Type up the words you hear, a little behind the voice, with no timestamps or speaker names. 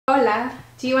Hola!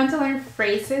 Do you want to learn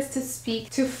phrases to speak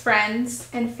to friends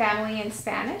and family in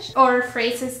Spanish? Or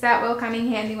phrases that will come in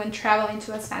handy when traveling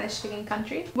to a Spanish-speaking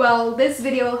country? Well, this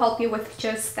video will help you with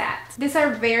just that. These are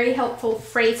very helpful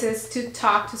phrases to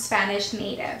talk to Spanish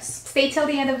natives. Stay till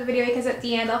the end of the video because at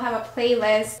the end I'll have a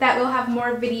playlist that will have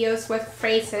more videos with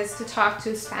phrases to talk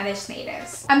to Spanish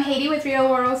natives. I'm Heidi with Real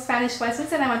World Spanish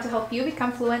Lessons and I want to help you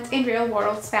become fluent in real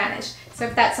world Spanish. So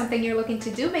if that's something you're looking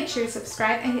to do, make sure you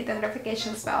subscribe and hit the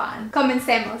notifications bell on.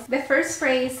 Comencemos. The first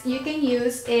phrase you can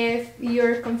use if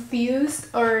you're confused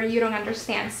or you don't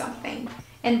understand something.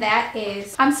 And that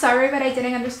is, I'm sorry but I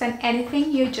didn't understand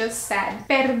anything you just said.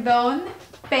 Perdón,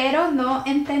 pero no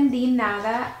entendí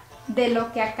nada de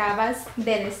lo que acabas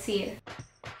de decir.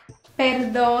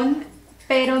 Perdón,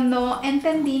 pero no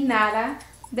entendí nada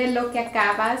de lo que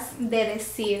acabas de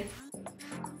decir.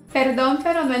 Perdón,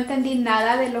 pero no entendí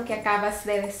nada de lo que acabas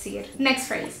de decir. Next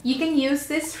phrase. You can use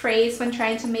this phrase when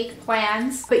trying to make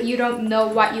plans, but you don't know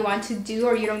what you want to do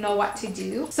or you don't know what to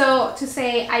do. So to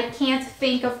say, I can't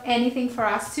think of anything for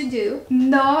us to do.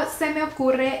 No se me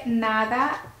ocurre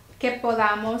nada que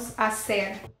podamos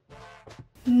hacer.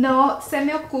 No se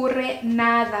me ocurre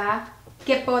nada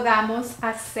que podamos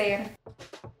hacer.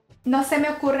 No se me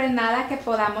ocurre nada que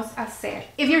podamos hacer.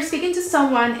 If you're speaking to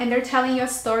someone and they're telling you a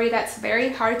story that's very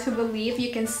hard to believe,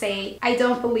 you can say, I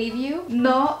don't believe you.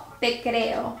 No te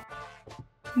creo.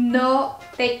 No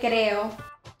te creo.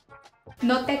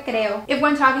 No te creo. If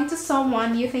when talking to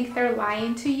someone you think they're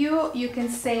lying to you, you can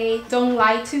say, don't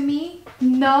lie to me.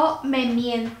 No me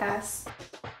mientas.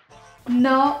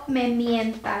 No me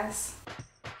mientas.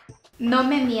 No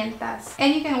me mientas.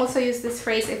 And you can also use this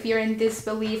phrase if you're in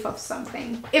disbelief of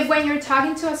something. If when you're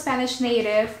talking to a Spanish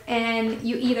native and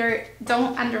you either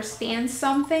don't understand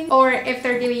something or if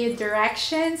they're giving you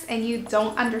directions and you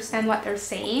don't understand what they're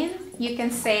saying, you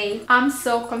can say, I'm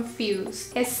so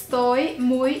confused. Estoy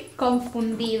muy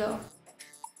confundido.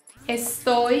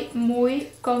 Estoy muy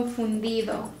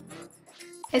confundido.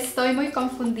 Estoy muy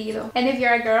confundido. And if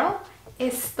you're a girl,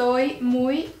 estoy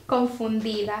muy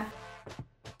confundida.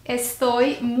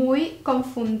 Estoy muy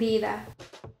confundida.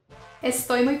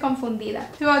 Estoy muy confundida.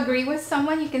 To agree with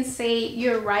someone, you can say,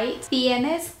 you're right.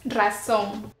 Tienes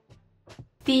razón.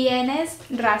 Tienes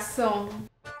razón.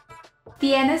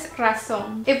 Tienes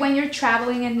razón. If when you're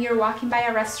traveling and you're walking by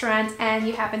a restaurant and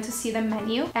you happen to see the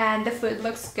menu and the food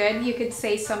looks good, you could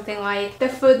say something like, the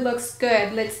food looks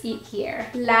good, let's eat here.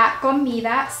 La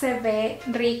comida se ve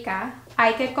rica,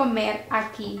 hay que comer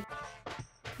aquí.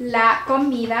 La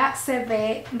comida se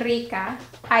ve rica,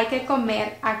 hay que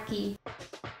comer aquí.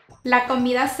 La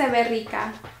comida se ve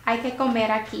rica, hay que comer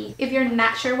aquí. If you're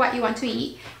not sure what you want to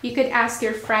eat, you could ask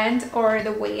your friend or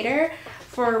the waiter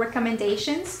for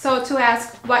recommendations. So to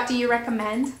ask, what do you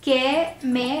recommend? ¿Qué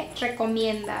me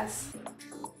recomiendas?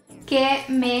 ¿Qué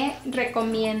me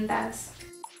recomiendas?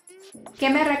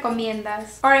 ¿Qué me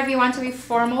recomiendas? Or if you want to be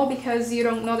formal because you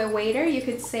don't know the waiter, you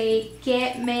could say,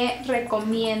 ¿qué me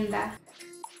recomienda?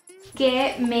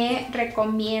 ¿Qué me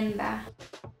recomienda?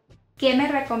 ¿Qué me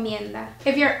recomienda?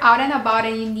 If you're out and about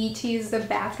and you need to use the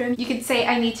bathroom, you could say,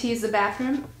 I need to use the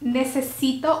bathroom.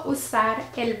 Necesito usar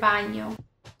el baño.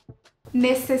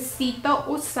 Necesito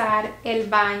usar el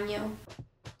baño.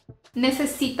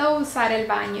 Necesito usar el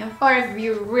baño. Or if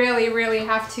you really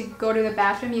have to go to the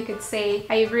bathroom, you could say,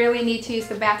 I really need to use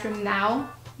the bathroom now.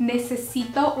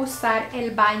 Necesito usar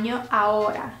el baño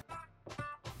ahora.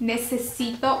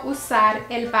 Necesito usar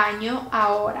el baño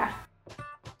ahora.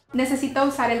 Necesito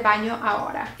usar el baño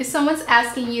ahora. If someone's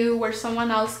asking you where someone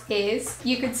else is,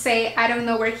 you could say, I don't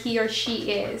know where he or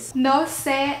she is. No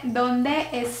sé dónde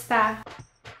está.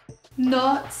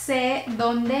 No sé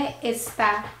dónde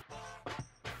está.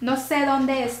 No sé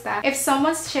dónde está. If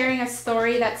someone's sharing a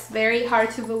story that's very hard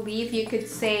to believe, you could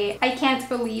say, I can't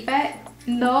believe it.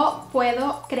 No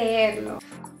puedo creerlo.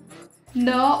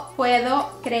 No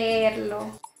puedo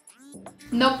creerlo.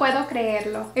 No puedo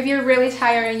creerlo. If you're really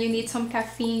tired and you need some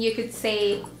caffeine, you could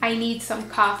say, I need some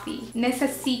coffee.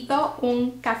 Necesito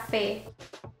un café.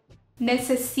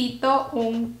 Necesito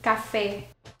un café.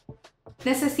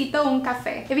 Necesito un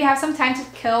café. If you have some time to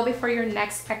kill before your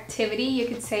next activity, you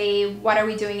could say, what are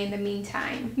we doing in the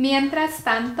meantime? Mientras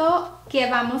tanto, ¿qué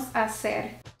vamos a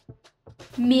hacer?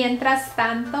 Mientras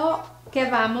tanto,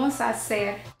 ¿qué vamos a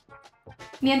hacer?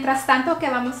 Mientras tanto, ¿qué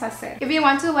vamos a hacer? If you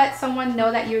want to let someone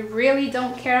know that you really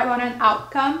don't care about an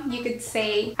outcome, you could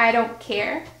say, I don't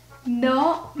care.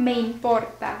 No me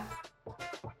importa.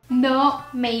 No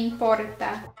me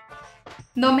importa.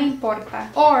 No me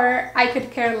importa. Or I could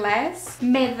care less.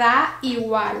 Me da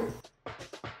igual.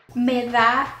 Me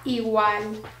da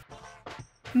igual.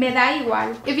 Me da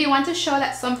igual. If you want to show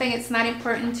that something is not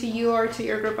important to you or to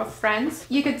your group of friends,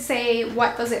 you could say,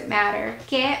 what does it matter?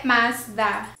 ¿Qué más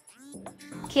da?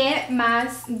 ¿Qué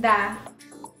más da?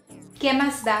 ¿Qué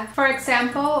más da? For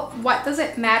example, what does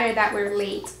it matter that we're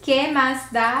late? ¿Qué más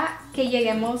da que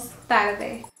lleguemos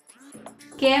tarde?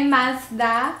 ¿Qué más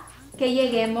da que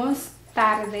lleguemos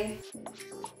tarde?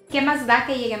 ¿Qué más da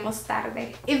que lleguemos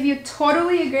tarde? If you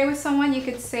totally agree with someone, you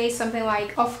could say something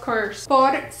like, of course.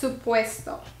 Por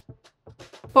supuesto.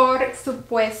 Por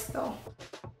supuesto.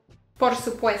 Por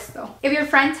supuesto. If your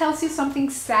friend tells you something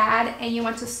sad and you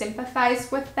want to sympathize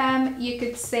with them, you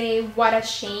could say, what a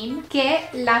shame. Qué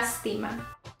lástima.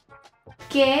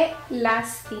 Qué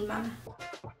lástima.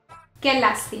 Qué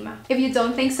lástima. If you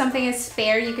don't think something is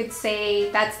fair, you could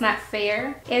say, that's not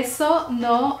fair. Eso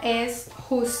no es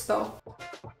justo.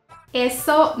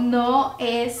 Eso no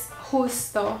es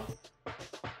justo.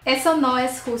 Eso no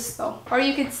es justo. Or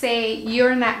you could say,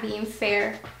 you're not being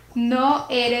fair. No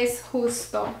eres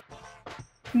justo.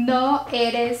 No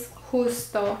eres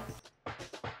justo.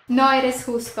 No eres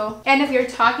justo. And if you're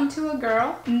talking to a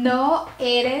girl, no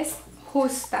eres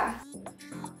justa.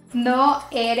 No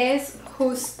eres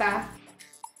justa.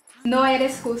 No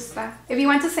eres justa. If you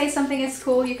want to say something is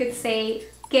cool, you could say,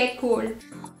 qué cool.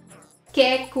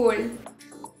 Qué cool.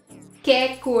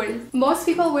 Qué cool. Most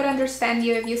people would understand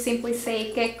you if you simply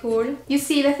say qué cool. You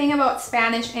see, the thing about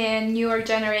Spanish and newer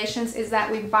generations is that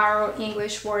we borrow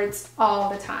English words all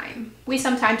the time. We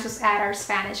sometimes just add our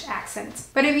Spanish accent.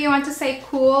 But if you want to say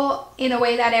cool in a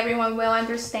way that everyone will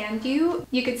understand you,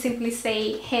 you could simply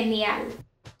say genial.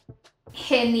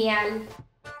 Genial.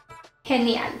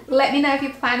 Genial. Let me know if you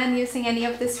plan on using any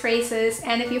of these phrases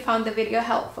and if you found the video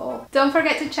helpful. Don't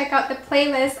forget to check out the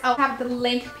playlist. I'll have the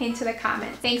link pinned to the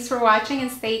comment. Thanks for watching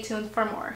and stay tuned for more.